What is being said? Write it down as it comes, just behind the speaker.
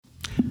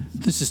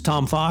This is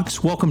Tom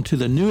Fox. Welcome to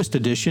the newest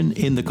edition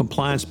in the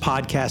Compliance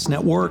Podcast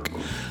Network.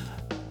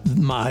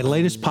 My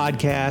latest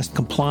podcast,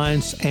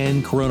 Compliance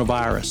and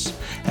Coronavirus.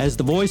 As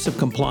the voice of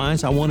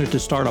compliance, I wanted to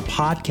start a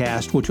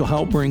podcast which will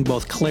help bring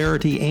both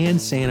clarity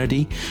and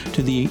sanity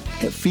to the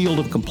field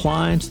of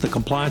compliance, the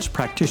compliance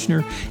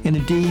practitioner, and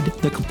indeed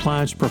the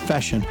compliance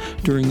profession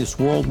during this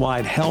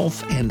worldwide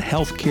health and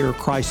healthcare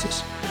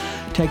crisis.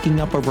 Taking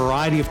up a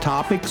variety of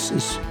topics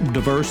as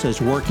diverse as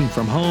working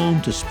from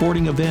home to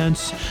sporting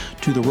events,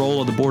 to the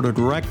role of the board of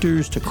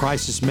directors, to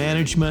crisis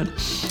management,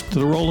 to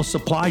the role of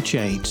supply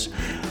chains.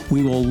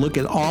 We will look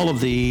at all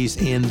of these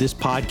in this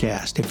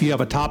podcast. If you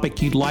have a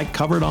topic you'd like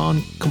covered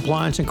on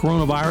compliance and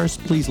coronavirus,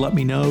 please let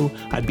me know.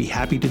 I'd be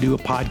happy to do a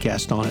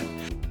podcast on it.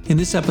 In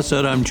this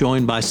episode, I'm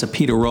joined by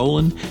Sapita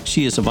Rowland.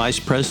 She is a vice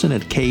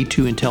president at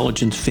K2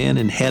 Intelligence Fin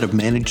and head of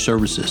managed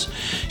services.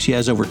 She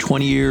has over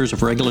 20 years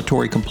of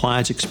regulatory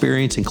compliance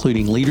experience,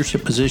 including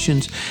leadership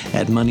positions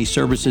at money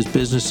services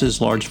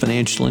businesses, large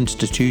financial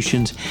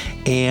institutions,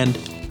 and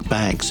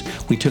banks.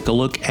 We took a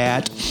look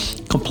at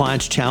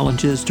compliance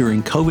challenges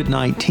during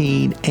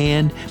COVID-19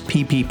 and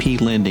PPP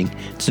lending.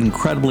 It's an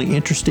incredibly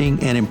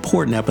interesting and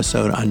important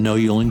episode. I know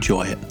you'll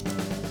enjoy it.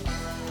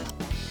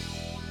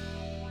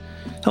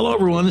 Hello,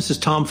 everyone. This is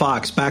Tom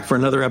Fox back for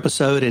another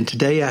episode, and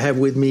today I have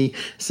with me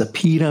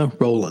Sapita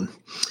Rowland.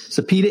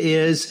 Sapita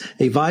is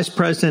a vice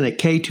president at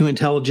K2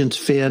 Intelligence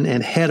Fin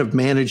and head of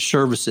managed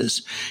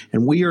services,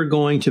 and we are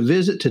going to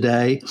visit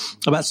today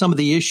about some of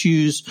the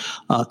issues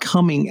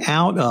coming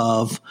out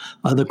of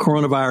the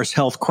coronavirus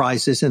health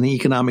crisis and the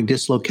economic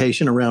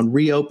dislocation around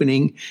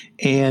reopening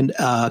and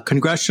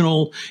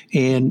congressional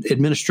and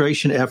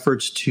administration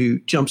efforts to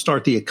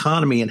jumpstart the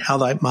economy and how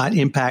that might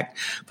impact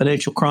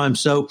financial crime.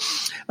 So,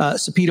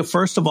 Sapita,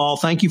 first of all,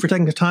 thank you for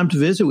taking the time to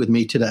visit with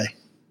me today.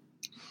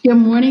 Good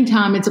morning,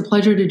 Tom. It's a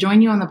pleasure to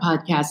join you on the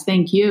podcast.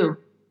 Thank you.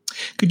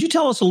 Could you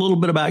tell us a little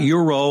bit about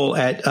your role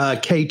at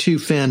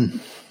K2 Fin?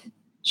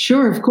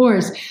 Sure, of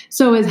course.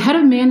 So as head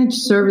of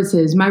managed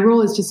services, my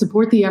role is to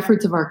support the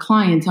efforts of our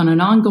clients on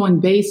an ongoing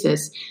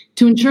basis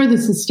to ensure the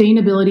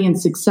sustainability and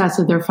success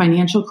of their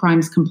financial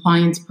crimes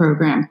compliance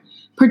program,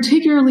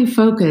 particularly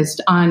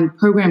focused on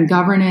program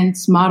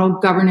governance, model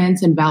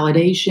governance and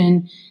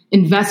validation,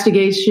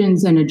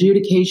 investigations and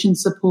adjudication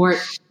support,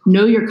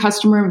 know your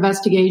customer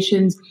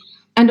investigations,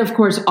 and of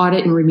course,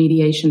 audit and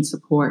remediation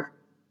support.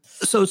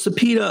 So,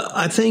 Sapita,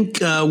 I think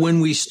when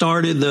we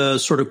started the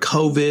sort of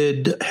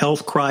COVID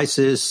health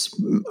crisis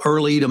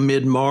early to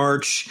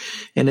mid-March,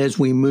 and as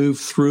we moved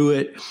through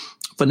it,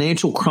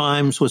 financial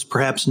crimes was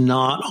perhaps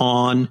not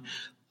on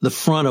the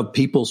front of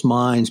people's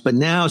minds. But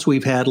now, as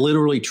we've had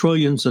literally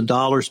trillions of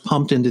dollars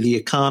pumped into the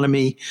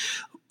economy,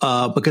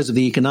 because of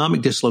the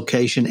economic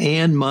dislocation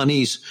and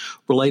monies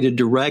related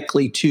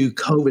directly to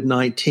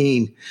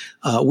COVID-19.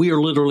 We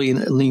are literally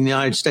in the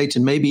United States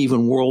and maybe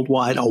even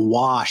worldwide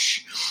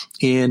awash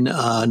in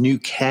new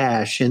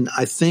cash. And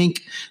I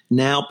think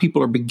now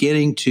people are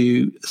beginning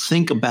to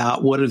think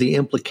about what are the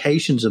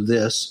implications of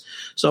this.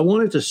 So I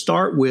wanted to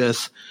start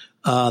with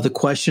the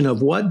question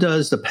of what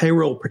does the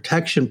Payroll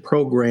Protection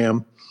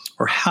Program,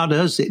 or how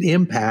does it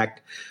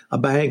impact a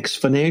bank's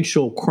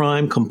financial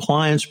crime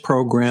compliance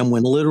program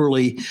when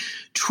literally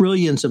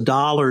trillions of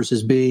dollars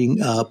is being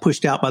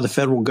pushed out by the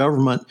federal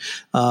government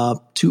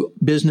to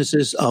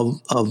businesses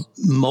of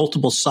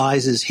multiple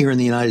sizes here in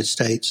the United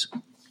States?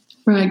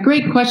 Right.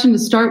 Great question to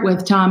start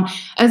with, Tom.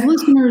 As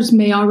listeners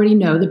may already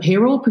know, the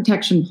Payroll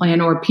Protection Plan,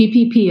 or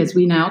PPP as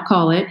we now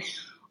call it,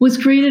 was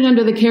created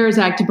under the CARES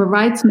Act to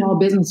provide small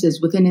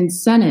businesses with an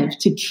incentive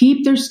to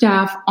keep their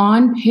staff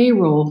on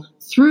payroll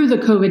through the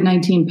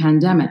COVID-19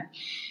 pandemic.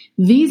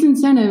 These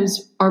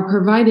incentives are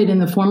provided in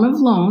the form of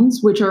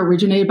loans, which are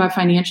originated by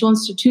financial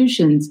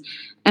institutions.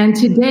 And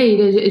to date,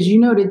 as you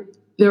noted,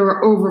 there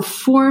are over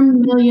 4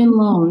 million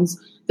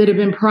loans that have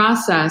been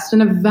processed,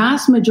 and a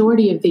vast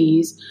majority of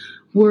these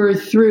were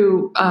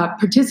through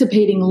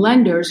participating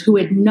lenders who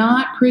had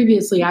not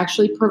previously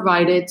actually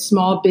provided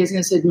small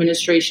business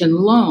administration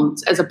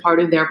loans as a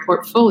part of their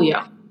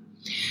portfolio.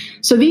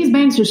 So these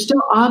banks are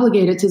still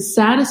obligated to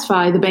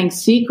satisfy the Bank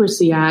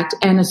Secrecy Act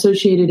and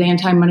associated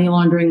anti-money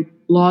laundering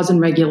laws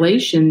and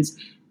regulations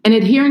and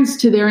adherence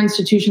to their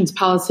institution's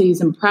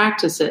policies and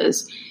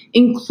practices,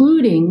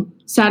 including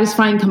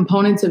satisfying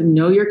components of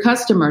Know Your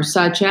Customer,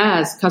 such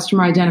as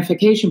customer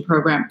identification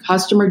program,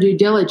 customer due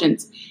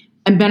diligence,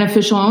 and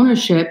beneficial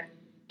ownership,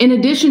 in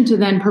addition to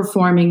then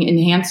performing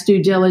enhanced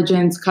due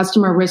diligence,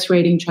 customer risk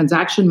rating,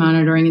 transaction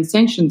monitoring, and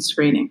sanctions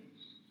screening.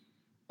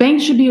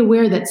 Banks should be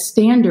aware that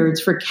standards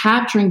for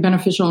capturing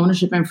beneficial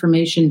ownership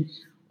information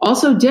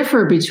also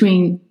differ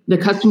between the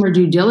customer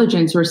due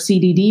diligence, or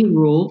CDD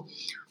rule,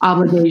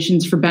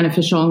 obligations for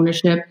beneficial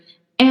ownership,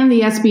 and the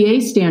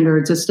SBA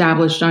standards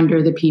established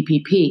under the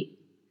PPP.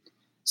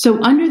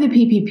 So under the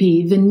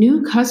PPP,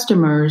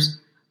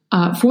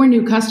 for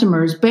new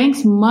customers,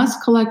 banks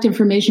must collect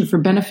information for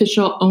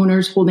beneficial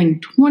owners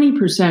holding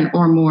 20%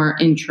 or more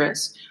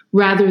interest,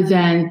 rather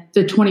than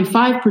the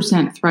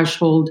 25%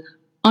 threshold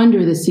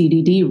under the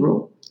CDD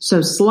rule.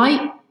 So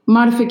slight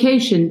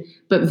modification,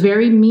 but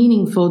very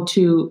meaningful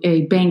to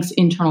a bank's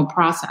internal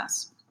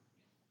process.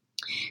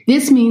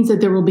 This means that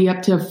there will be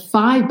up to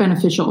 5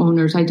 beneficial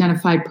owners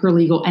identified per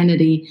legal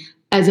entity,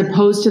 as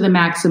opposed to the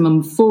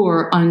maximum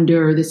 4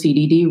 under the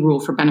CDD rule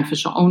for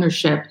beneficial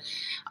ownership,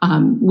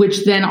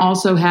 which then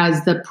also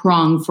has the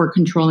prong for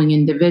controlling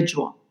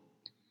individual.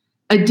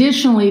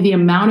 Additionally, the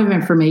amount of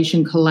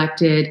information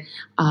collected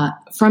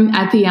from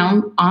at the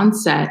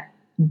onset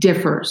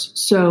differs.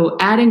 So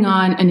adding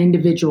on an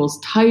individual's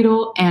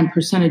title and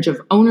percentage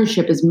of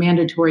ownership as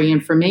mandatory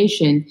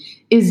information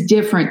is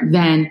different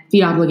than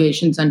the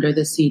obligations under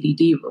the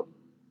CDD rule.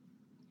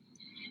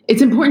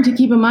 It's important to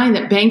keep in mind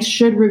that banks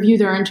should review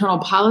their internal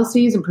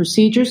policies and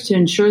procedures to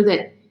ensure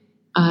that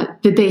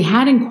they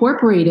had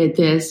incorporated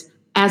this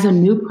as a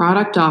new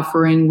product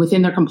offering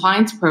within their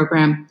compliance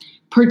program,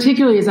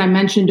 particularly, as I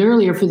mentioned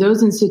earlier, for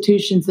those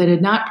institutions that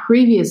had not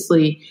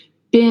previously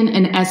been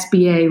an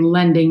SBA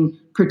lending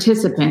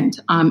participant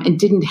and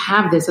didn't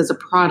have this as a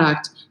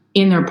product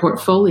in their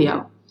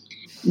portfolio.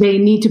 They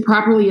need to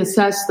properly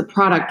assess the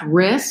product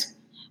risk,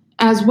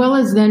 as well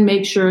as then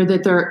make sure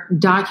that their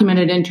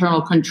documented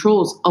internal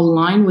controls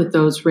align with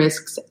those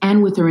risks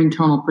and with their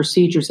internal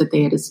procedures that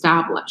they had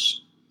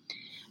established.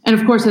 And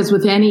of course, as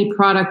with any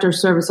product or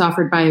service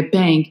offered by a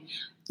bank,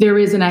 there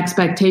is an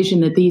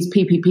expectation that these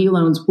PPP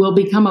loans will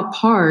become a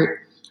part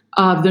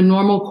of the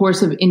normal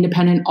course of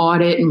independent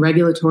audit and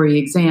regulatory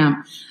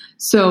exam.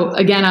 So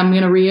again, I'm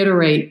going to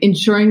reiterate,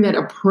 ensuring that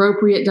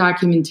appropriate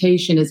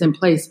documentation is in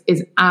place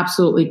is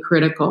absolutely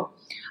critical.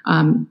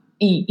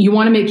 You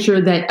want to make sure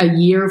that a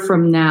year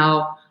from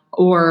now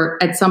or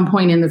at some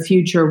point in the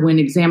future when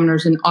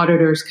examiners and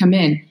auditors come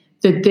in,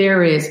 that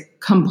there is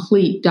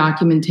complete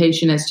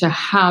documentation as to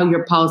how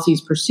your policies,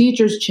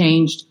 procedures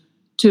changed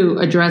to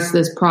address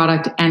this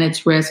product and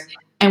its risk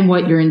and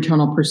what your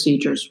internal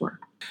procedures were.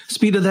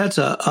 Smita, that's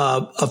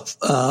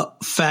a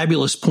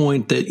fabulous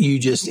point that you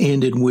just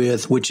ended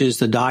with, which is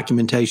the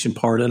documentation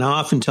part. And I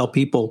often tell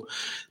people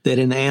that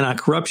in the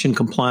anti-corruption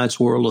compliance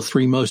world, the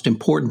 3 most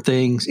important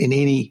things in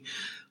any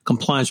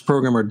compliance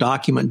program are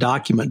document,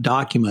 document,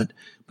 document.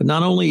 But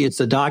not only is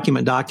the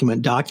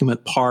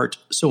document part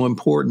so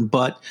important,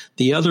 but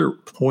the other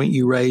point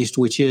you raised,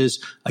 which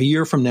is a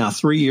year from now,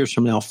 3 years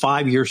from now,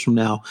 5 years from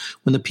now,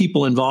 when the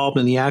people involved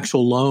in the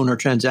actual loan or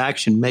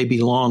transaction may be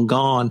long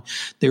gone,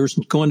 there's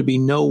going to be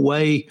no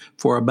way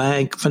for a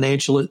bank,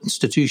 financial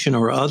institution,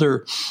 or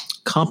other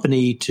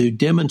company to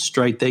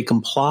demonstrate they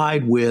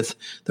complied with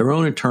their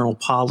own internal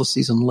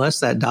policies unless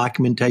that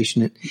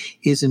documentation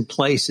is in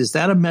place. Is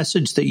that a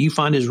message that you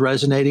find is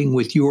resonating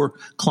with your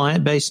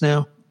client base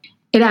now?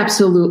 It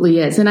absolutely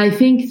is. And I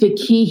think the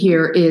key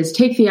here is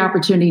take the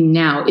opportunity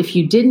now. If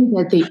you didn't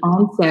at the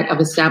onset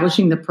of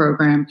establishing the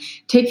program,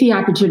 take the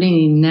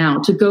opportunity now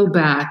to go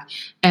back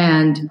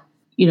and,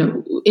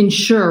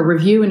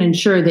 review and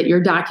ensure that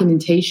your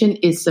documentation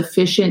is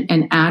sufficient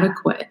and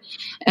adequate.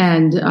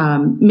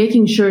 And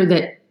making sure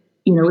that,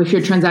 if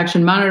your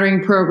transaction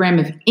monitoring program,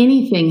 if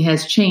anything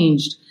has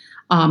changed,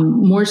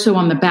 more so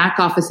on the back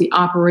office, the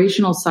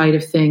operational side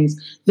of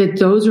things, that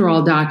those are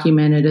all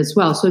documented as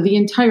well. So the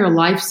entire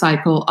life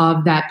cycle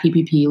of that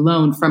PPP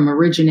loan, from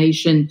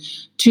origination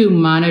to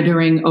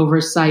monitoring,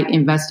 oversight,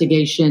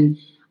 investigation,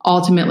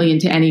 ultimately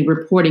into any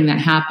reporting that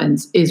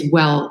happens, is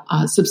well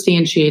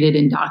substantiated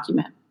and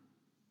documented.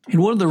 And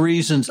one of the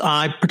reasons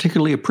I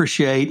particularly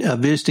appreciate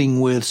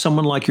visiting with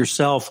someone like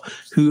yourself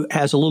who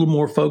has a little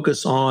more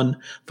focus on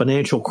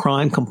financial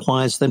crime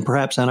compliance than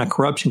perhaps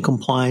anti-corruption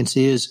compliance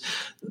is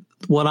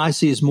what I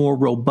see as more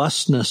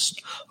robustness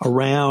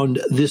around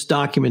this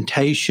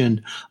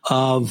documentation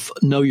of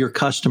know your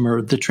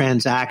customer, the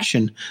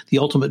transaction, the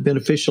ultimate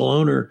beneficial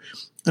owner.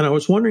 And I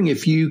was wondering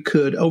if you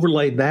could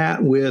overlay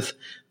that with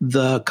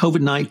the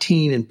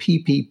COVID-19 and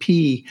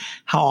PPP,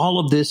 how all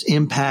of this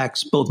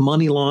impacts both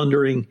money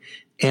laundering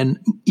and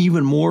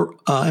even more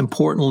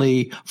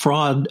importantly,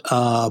 fraud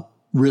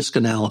risk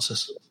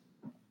analysis.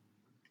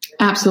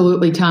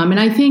 Absolutely, Tom. And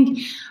I think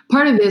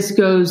part of this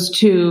goes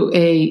to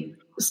a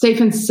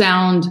safe and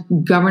sound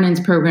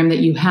governance program that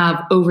you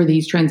have over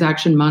these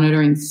transaction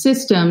monitoring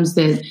systems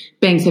that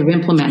banks have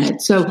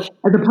implemented. So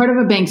as a part of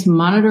a bank's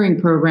monitoring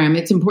program,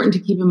 it's important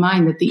to keep in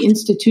mind that the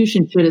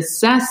institution should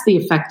assess the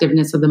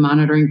effectiveness of the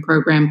monitoring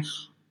program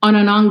on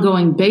an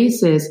ongoing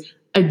basis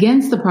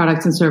against the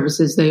products and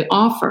services they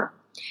offer.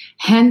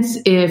 Hence,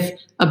 if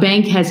a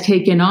bank has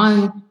taken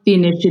on the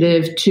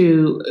initiative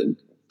to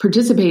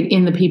participate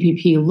in the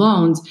PPP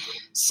loans,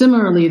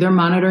 similarly, their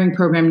monitoring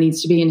program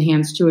needs to be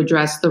enhanced to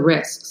address the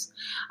risks.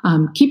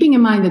 Keeping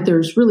in mind that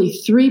there's really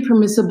 3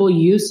 permissible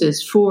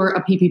uses for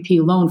a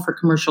PPP loan for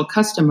commercial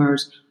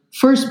customers.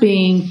 First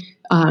being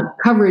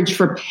coverage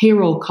for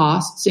payroll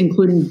costs,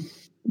 including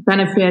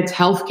benefits,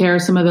 healthcare,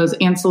 some of those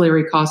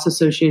ancillary costs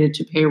associated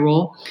to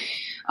payroll.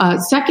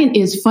 Second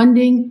is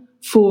funding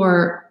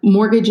for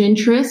mortgage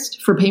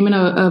interest, for payment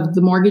of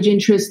the mortgage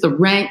interest, the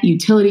rent,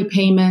 utility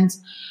payments.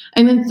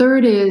 And then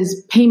third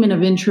is payment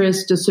of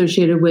interest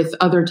associated with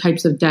other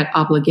types of debt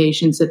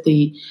obligations that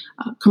the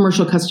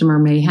commercial customer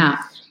may have.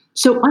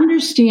 So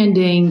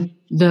understanding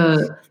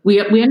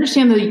we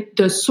understand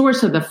the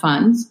source of the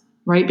funds,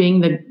 right,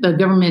 being the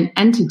government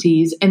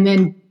entities, and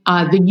then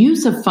the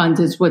use of funds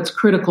is what's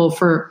critical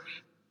for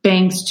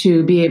banks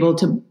to be able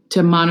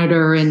to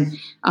monitor and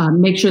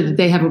make sure that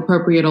they have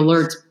appropriate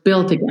alerts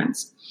built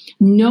against.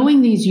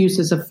 Knowing these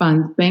uses of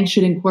funds, banks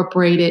should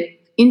incorporate it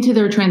into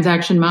their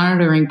transaction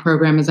monitoring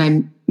program, as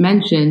I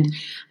mentioned,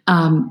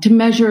 to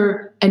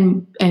measure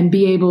and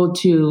be able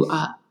to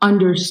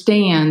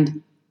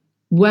understand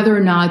whether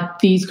or not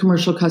these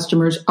commercial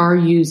customers are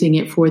using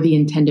it for the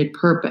intended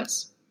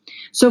purpose.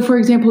 So, for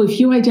example, if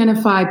you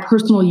identify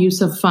personal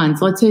use of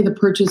funds, let's say the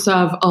purchase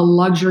of a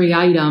luxury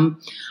item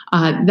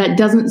that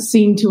doesn't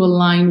seem to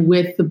align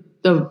with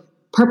the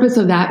purpose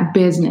of that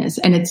business,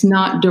 and it's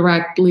not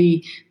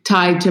directly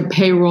tied to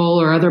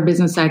payroll or other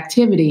business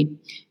activity,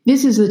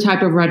 this is the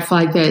type of red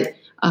flag that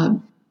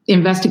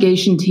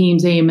investigation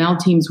teams, AML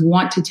teams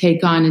want to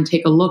take on and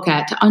take a look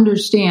at to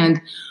understand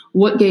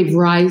what gave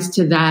rise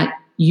to that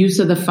use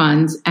of the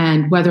funds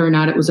and whether or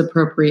not it was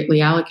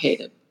appropriately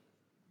allocated.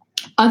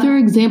 Other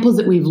examples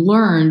that we've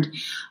learned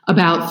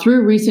about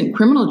through recent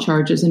criminal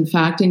charges, in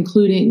fact,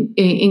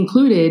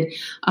 included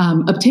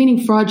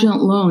obtaining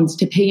fraudulent loans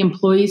to pay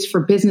employees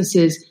for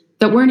businesses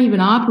that weren't even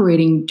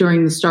operating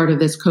during the start of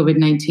this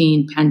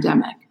COVID-19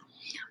 pandemic.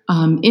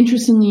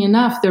 Interestingly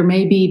enough, there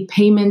may be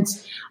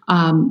payments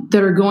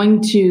that are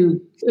going to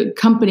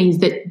companies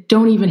that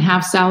don't even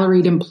have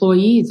salaried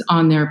employees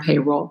on their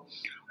payroll,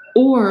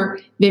 or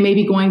they may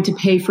be going to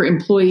pay for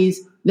employees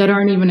that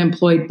aren't even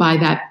employed by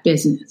that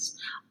business.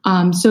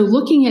 So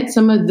looking at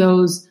some of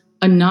those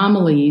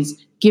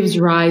anomalies gives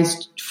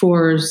rise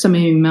for some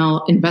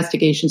AML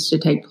investigations to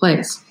take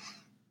place.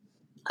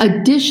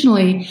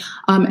 Additionally,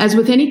 as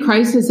with any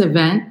crisis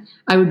event,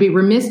 I would be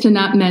remiss to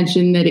not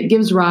mention that it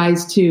gives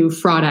rise to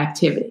fraud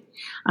activity.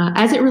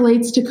 As it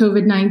relates to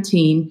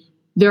COVID-19,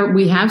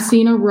 we have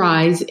seen a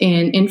rise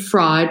in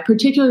fraud,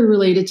 particularly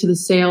related to the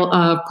sale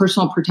of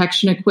personal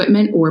protection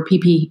equipment or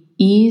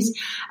PPEs,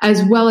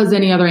 as well as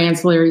any other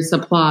ancillary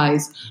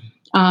supplies.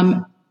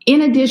 In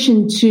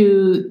addition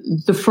to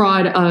the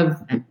fraud of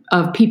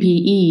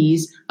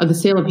PPEs, of the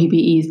sale of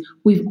PPEs,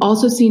 we've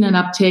also seen an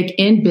uptick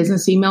in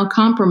business email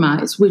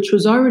compromise, which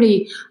was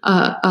already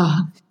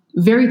a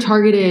very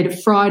targeted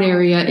fraud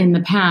area in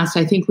the past.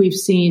 I think we've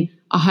seen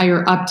a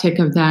higher uptick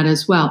of that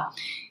as well.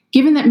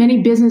 Given that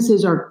many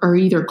businesses are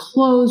either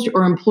closed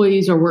or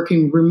employees are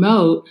working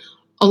remote,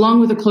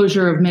 along with the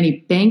closure of many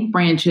bank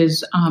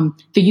branches,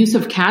 the use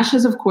of cash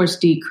has, of course,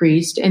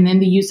 decreased, and then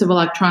the use of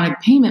electronic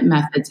payment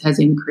methods has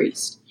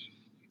increased.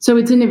 So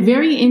it's in a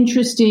very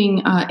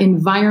interesting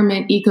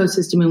environment,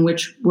 ecosystem in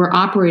which we're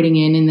operating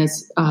in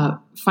this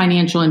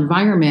financial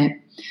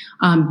environment.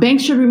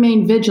 Banks should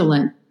remain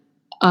vigilant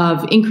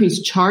of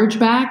increased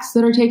chargebacks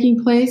that are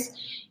taking place,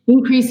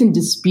 increase in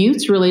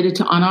disputes related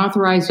to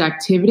unauthorized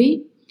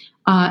activity,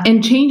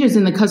 and changes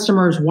in the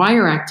customer's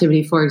wire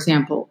activity, for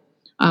example,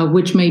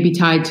 which may be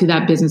tied to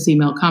that business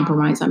email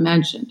compromise I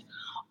mentioned.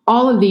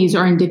 All of these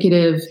are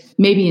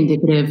may be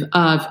indicative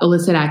of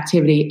illicit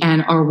activity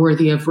and are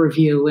worthy of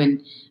review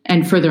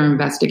and further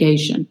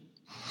investigation.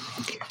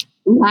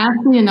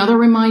 Lastly, another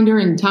reminder,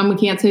 and Tom, we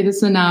can't say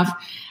this enough,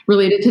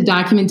 related to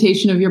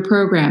documentation of your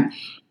program.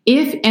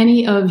 If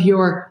any of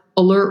your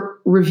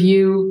alert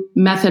review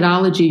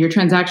methodology, your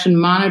transaction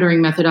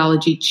monitoring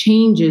methodology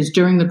changes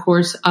during the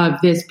course of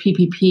this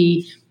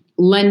PPP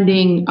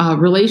lending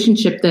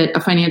relationship that a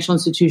financial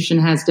institution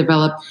has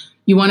developed,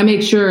 you want to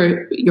make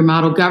sure your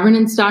model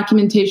governance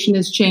documentation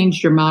has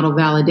changed, your model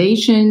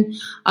validation,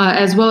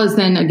 as well as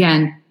then,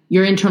 again,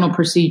 your internal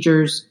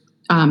procedures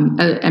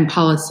and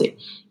policy.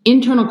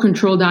 Internal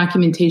control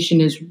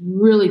documentation is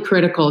really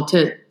critical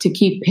to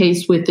keep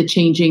pace with the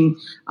changing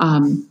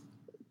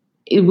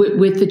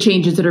with the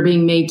changes that are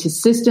being made to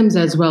systems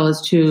as well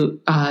as to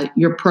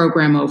your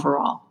program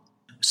overall.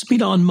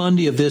 Speed on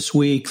Monday of this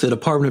week, the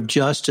Department of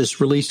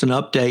Justice released an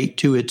update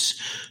to its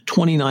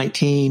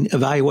 2019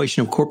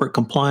 evaluation of corporate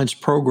compliance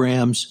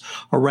programs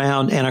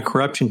around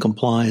anti-corruption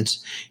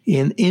compliance.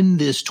 In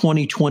this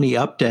 2020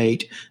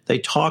 update, they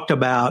talked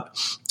about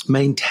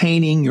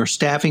maintaining your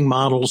staffing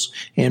models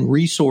and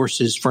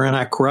resources for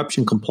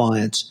anti-corruption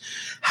compliance.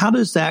 How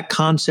does that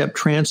concept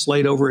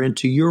translate over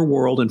into your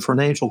world in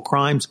financial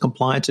crimes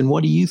compliance? And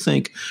what do you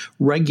think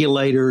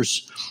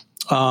regulators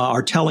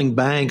are telling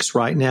banks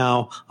right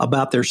now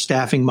about their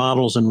staffing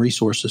models and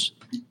resources?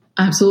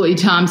 Absolutely,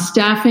 Tom.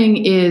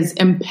 Staffing is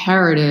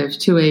imperative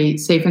to a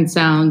safe and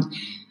sound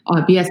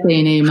BSA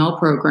and AML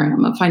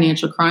program, a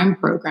financial crime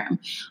program.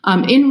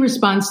 In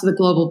response to the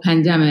global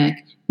pandemic,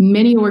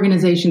 many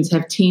organizations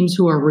have teams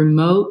who are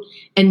remote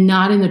and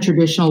not in the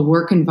traditional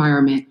work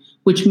environment,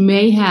 which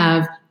may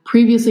have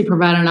previously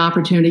provided an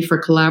opportunity for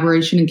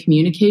collaboration and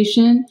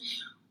communication.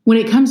 When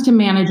it comes to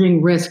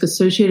managing risk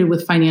associated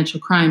with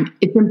financial crime,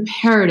 it's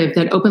imperative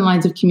that open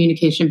lines of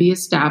communication be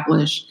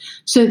established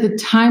so that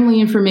timely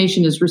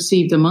information is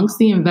received amongst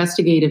the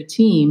investigative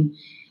team,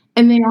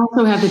 and they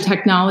also have the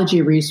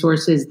technology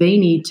resources they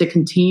need to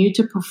continue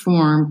to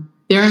perform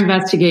their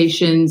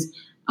investigations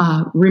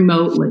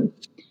remotely.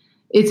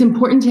 It's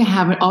important to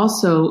have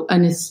also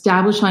an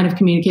established line of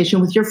communication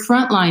with your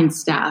frontline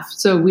staff.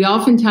 So we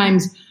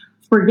oftentimes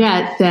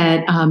forget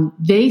that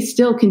they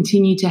still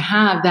continue to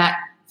have that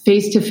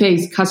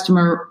face-to-face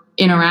customer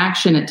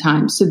interaction at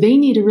times. So they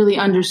need to really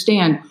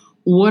understand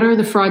what are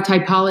the fraud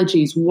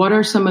typologies, what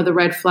are some of the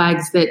red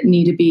flags that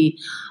need to be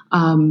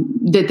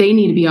that they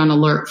need to be on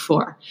alert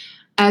for,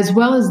 as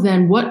well as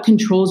then what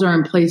controls are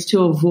in place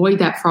to avoid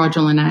that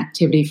fraudulent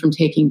activity from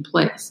taking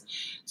place.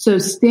 So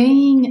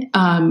staying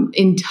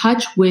in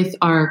touch with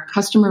our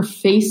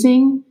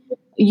customer-facing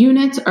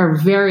units are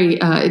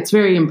it's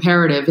very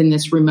imperative in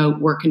this remote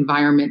work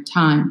environment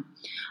time.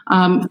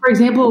 For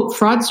example,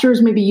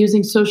 fraudsters may be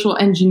using social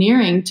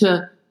engineering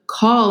to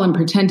call and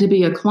pretend to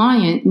be a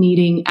client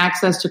needing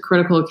access to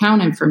critical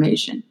account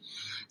information.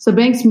 So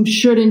banks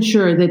should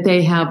ensure that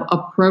they have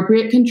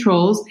appropriate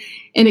controls,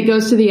 and it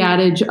goes to the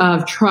adage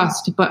of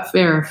trust but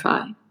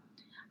verify.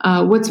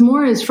 What's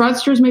more is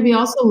fraudsters may be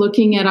also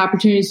looking at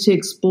opportunities to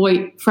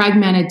exploit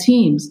fragmented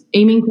teams,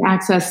 aiming to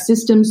access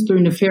systems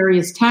through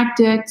nefarious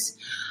tactics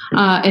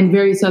and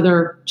various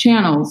other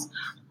channels.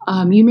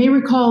 You may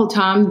recall,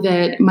 Tom,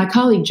 that my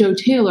colleague Joe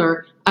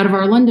Taylor out of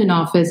our London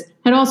office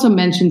had also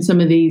mentioned some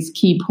of these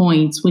key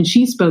points when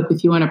she spoke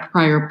with you on a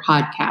prior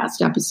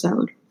podcast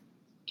episode.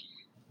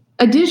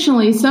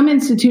 Additionally, some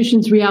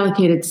institutions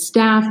reallocated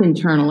staff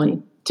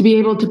internally to be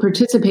able to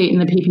participate in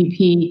the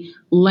PPP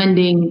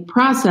lending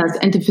process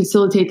and to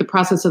facilitate the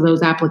process of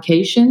those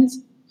applications.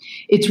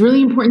 It's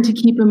really important to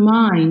keep in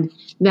mind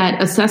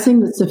that assessing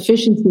the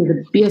sufficiency of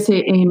the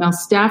BSA AML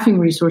staffing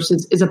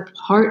resources is a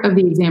part of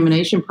the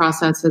examination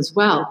process as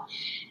well.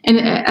 And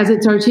as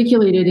it's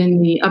articulated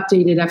in the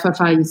updated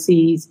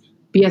FFIEC's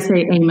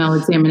BSA AML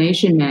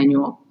examination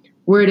manual,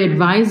 where it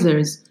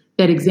advises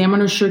that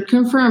examiners should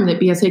confirm that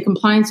BSA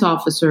compliance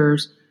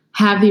officers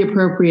have the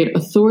appropriate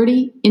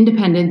authority,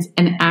 independence,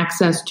 and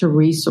access to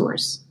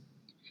resource.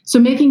 So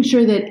making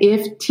sure that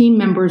if team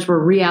members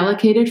were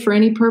reallocated for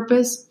any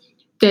purpose,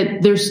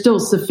 that there's still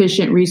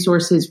sufficient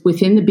resources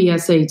within the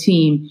BSA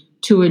team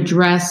to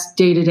address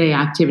day-to-day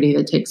activity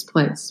that takes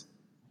place.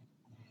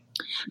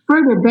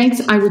 Further,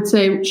 banks, I would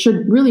say,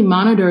 should really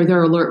monitor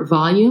their alert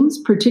volumes,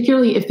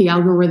 particularly if the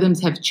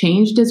algorithms have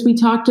changed, as we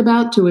talked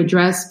about, to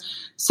address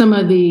some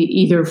of the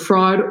either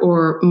fraud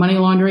or money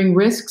laundering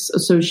risks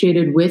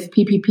associated with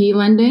PPP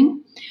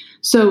lending.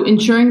 So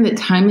ensuring that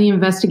timely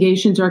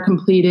investigations are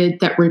completed,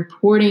 that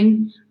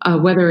reporting,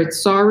 whether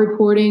it's SAR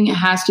reporting,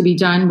 has to be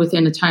done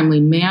within a timely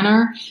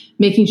manner,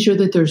 making sure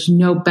that there's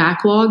no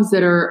backlogs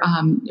that are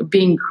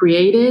being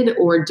created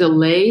or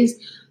delays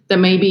that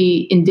may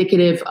be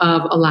indicative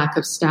of a lack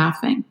of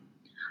staffing.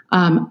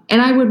 And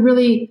I would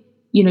really,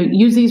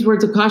 use these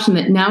words of caution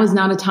that now is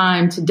not a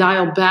time to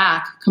dial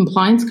back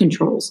compliance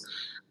controls.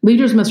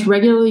 Leaders must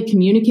regularly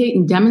communicate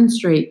and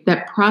demonstrate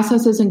that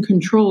processes and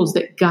controls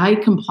that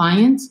guide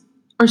compliance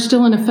are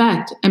still in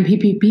effect, and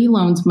PPP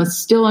loans must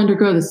still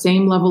undergo the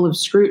same level of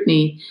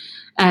scrutiny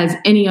as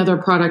any other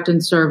product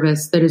and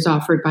service that is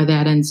offered by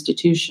that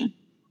institution.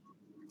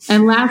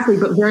 And lastly,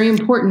 but very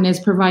important, is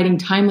providing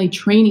timely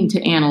training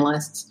to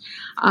analysts.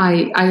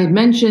 I had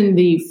mentioned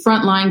the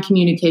frontline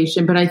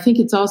communication, but I think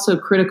it's also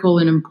critical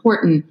and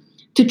important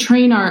to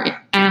train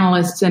our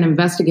analysts and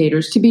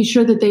investigators to be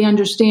sure that they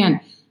understand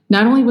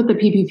not only what the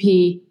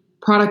PPP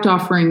product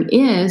offering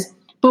is,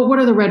 but what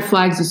are the red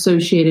flags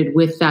associated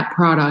with that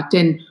product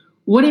and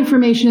what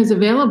information is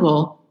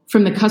available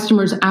from the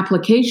customer's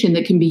application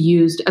that can be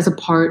used as a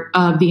part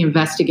of the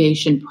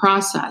investigation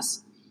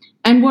process.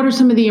 And what are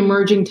some of the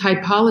emerging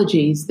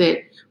typologies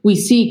that we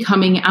see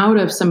coming out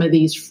of some of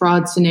these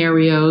fraud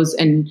scenarios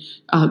and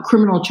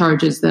criminal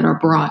charges that are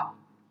brought?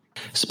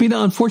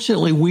 Smita,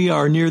 unfortunately, we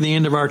are near the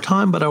end of our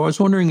time, but I was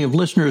wondering if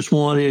listeners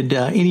wanted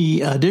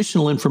any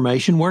additional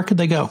information, where could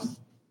they go?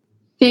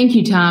 Thank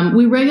you, Tom.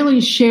 We regularly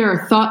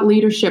share thought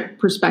leadership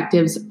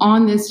perspectives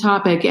on this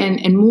topic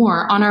and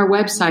more on our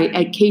website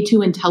at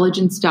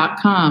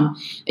k2intelligence.com.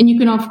 And you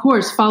can, of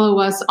course, follow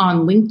us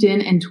on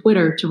LinkedIn and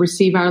Twitter to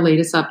receive our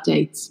latest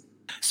updates.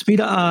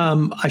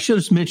 Smita, I should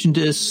have mentioned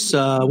this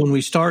when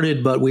we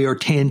started, but we are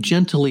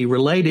tangentially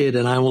related,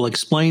 and I will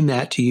explain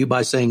that to you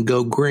by saying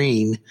go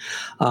green.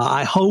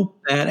 I hope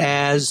that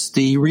as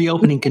the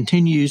reopening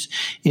continues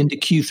into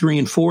Q3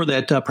 and 4,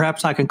 that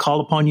perhaps I can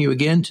call upon you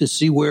again to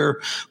see where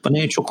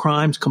financial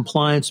crimes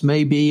compliance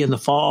may be in the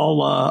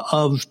fall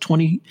of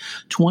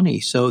 2020.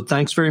 So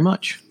thanks very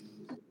much.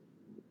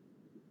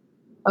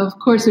 Of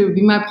course, it would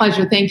be my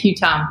pleasure. Thank you,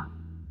 Tom.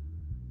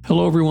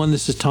 Hello, everyone.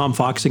 This is Tom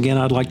Fox again.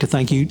 I'd like to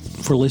thank you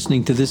for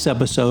listening to this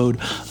episode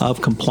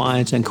of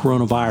Compliance and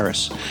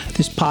Coronavirus.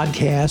 This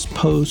podcast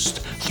posts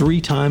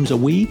 3 times a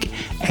week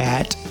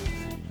at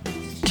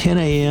 10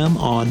 a.m.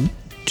 on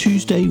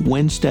Tuesday,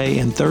 Wednesday,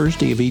 and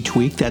Thursday of each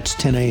week. That's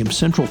 10 a.m.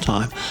 Central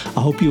Time.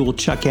 I hope you will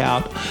check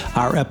out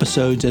our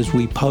episodes as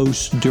we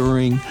post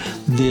during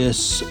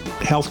this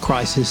health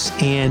crisis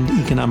and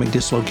economic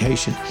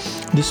dislocation.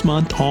 This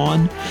month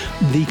on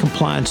The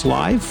Compliance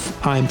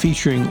Life, I'm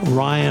featuring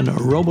Ryan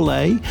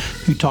Robillé,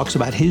 who talks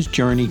about his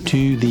journey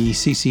to the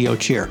CCO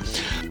chair.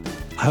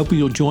 I hope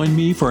you'll join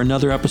me for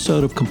another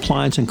episode of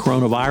Compliance and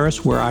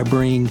Coronavirus, where I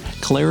bring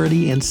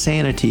clarity and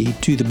sanity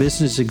to the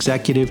business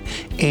executive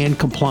and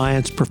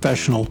compliance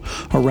professional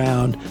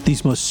around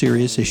these most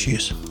serious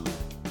issues.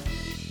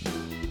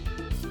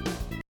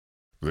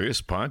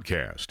 This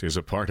podcast is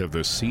a part of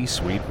the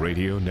C-Suite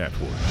Radio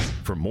Network.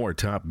 For more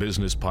top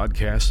business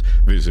podcasts,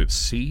 visit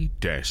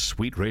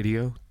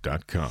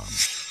c-suiteradio.com.